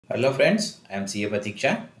Hello friends, I am CA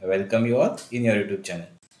Pratiksha. I welcome you all in your YouTube channel.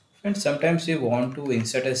 Friends, sometimes we want to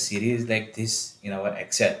insert a series like this in our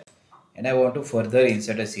Excel and I want to further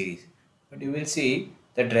insert a series. But you will see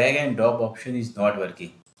the drag and drop option is not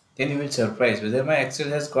working. Then you will surprise whether my Excel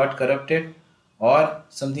has got corrupted or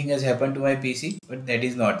something has happened to my PC, but that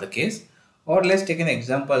is not the case. Or let's take an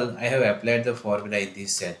example. I have applied the formula in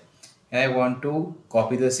this cell and I want to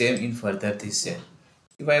copy the same in further this cell.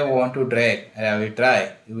 If I want to drag and I will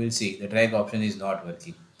try, you will see the drag option is not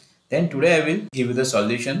working. Then today I will give you the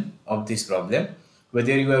solution of this problem.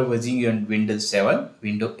 Whether you are using your Windows 7,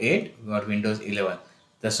 Windows 8 or Windows 11,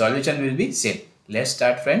 the solution will be same. Let's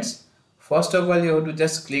start friends. First of all, you have to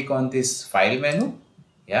just click on this file menu.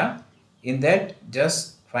 Yeah. In that,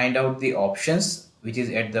 just find out the options which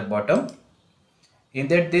is at the bottom. In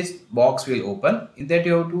that, this box will open. In that,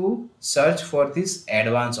 you have to search for this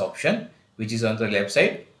advanced option which is on the left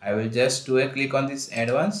side. I will just do a click on this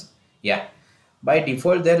advanced. Yeah, by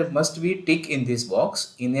default there must be tick in this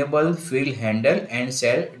box, enable fill handle and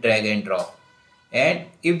cell drag and drop, and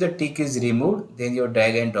if the tick is removed then your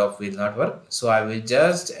drag and drop will not work. So I will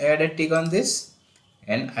just add a tick on this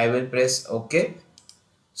and I will press OK.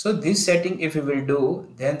 So this setting if you will do,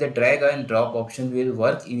 then the drag and drop option will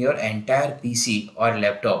work in your entire PC or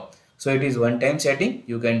laptop. So it is one time setting,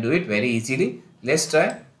 you can do it very easily. Let's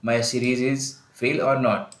try. My series is fill or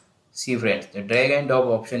not. See friends, the drag and drop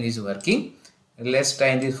option is working. Let's try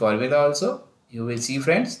in this formula also. You will see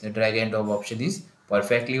friends, the drag and drop option is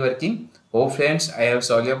perfectly working. Hope friends I have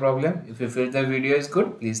solved your problem. If you feel the video is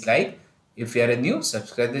good, please like. If you are new,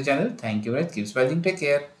 subscribe the channel. Thank you friends. Keep smiling. Take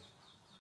care.